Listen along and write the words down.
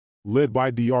led by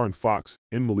De'Aaron Fox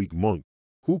and Malik Monk,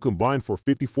 who combined for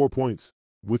 54 points,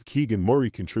 with Keegan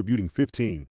Murray contributing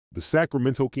 15. The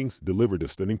Sacramento Kings delivered a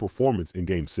stunning performance in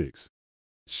Game 6.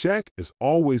 Shaq has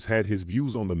always had his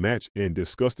views on the match and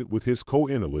discussed it with his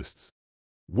co-analysts.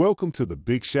 Welcome to the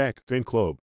Big Shaq Fan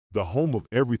Club, the home of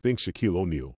everything Shaquille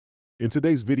O'Neal. In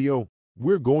today's video,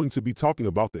 we're going to be talking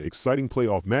about the exciting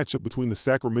playoff matchup between the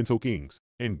Sacramento Kings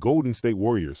and Golden State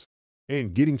Warriors,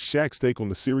 and getting Shaq's take on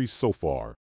the series so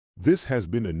far. This has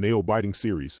been a nail-biting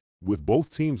series, with both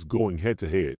teams going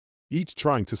head-to-head, each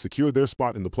trying to secure their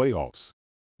spot in the playoffs.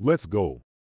 Let's go.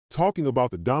 Talking about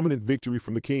the dominant victory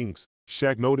from the Kings,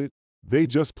 Shaq noted, "They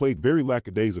just played very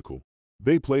lackadaisical.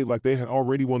 They played like they had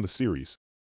already won the series.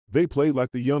 They played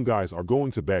like the young guys are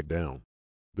going to back down.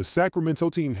 The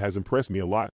Sacramento team has impressed me a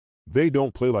lot. They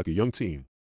don't play like a young team.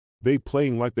 They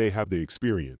playing like they have the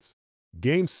experience."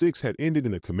 Game 6 had ended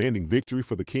in a commanding victory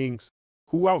for the Kings,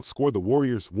 who outscored the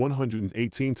Warriors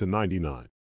 118-99.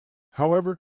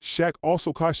 However, Shaq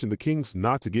also cautioned the Kings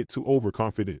not to get too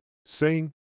overconfident,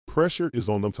 saying, "Pressure is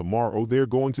on them tomorrow. They're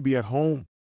going to be at home.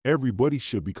 Everybody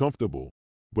should be comfortable.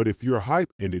 But if you're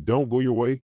hyped and it don't go your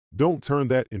way, don't turn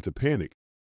that into panic.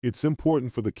 It's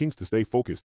important for the Kings to stay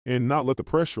focused and not let the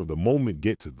pressure of the moment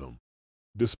get to them."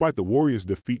 Despite the Warriors'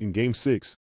 defeat in Game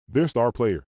 6, their star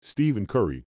player, Stephen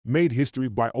Curry, made history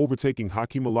by overtaking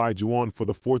Hakeem Olajuwon for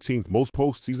the 14th most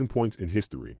postseason points in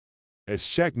history. As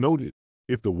Shaq noted,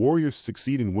 if the Warriors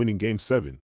succeed in winning Game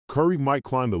 7, Curry might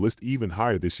climb the list even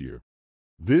higher this year.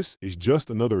 This is just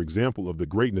another example of the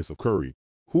greatness of Curry,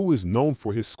 who is known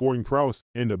for his scoring prowess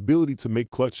and ability to make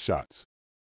clutch shots.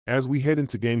 As we head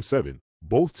into Game 7,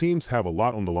 both teams have a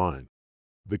lot on the line.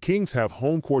 The Kings have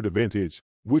home court advantage,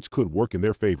 which could work in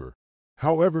their favor.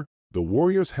 However, the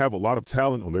Warriors have a lot of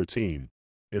talent on their team,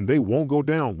 and they won't go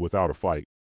down without a fight.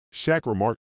 Shaq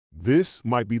remarked, "This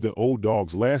might be the old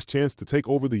dog's last chance to take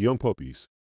over the young puppies."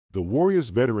 The Warriors'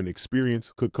 veteran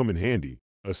experience could come in handy,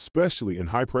 especially in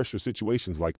high-pressure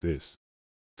situations like this.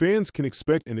 Fans can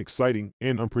expect an exciting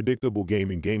and unpredictable game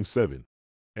in Game 7.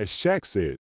 As Shaq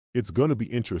said, "It's gonna be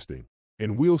interesting,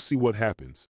 and we'll see what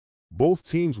happens." Both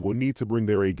teams will need to bring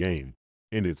their A game,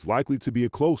 and it's likely to be a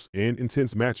close and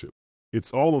intense matchup.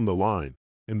 It's all on the line,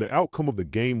 and the outcome of the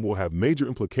game will have major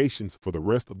implications for the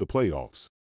rest of the playoffs.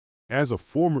 As a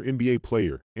former NBA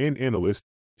player and analyst,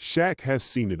 Shaq has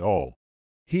seen it all.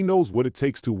 He knows what it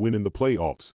takes to win in the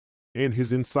playoffs, and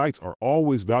his insights are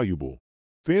always valuable.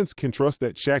 Fans can trust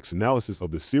that Shaq's analysis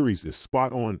of the series is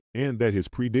spot on and that his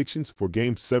predictions for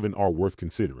Game 7 are worth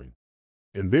considering.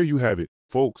 And there you have it,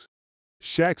 folks.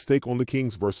 Shaq's take on the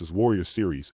Kings vs. Warriors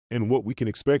series and what we can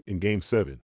expect in Game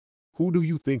 7. Who do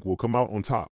you think will come out on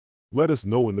top? Let us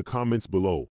know in the comments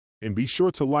below. And be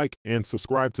sure to like and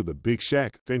subscribe to the Big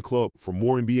Shaq Fan Club for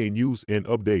more NBA news and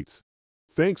updates.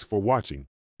 Thanks for watching,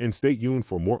 and stay tuned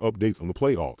for more updates on the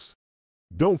playoffs.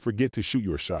 Don't forget to shoot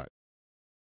your shot.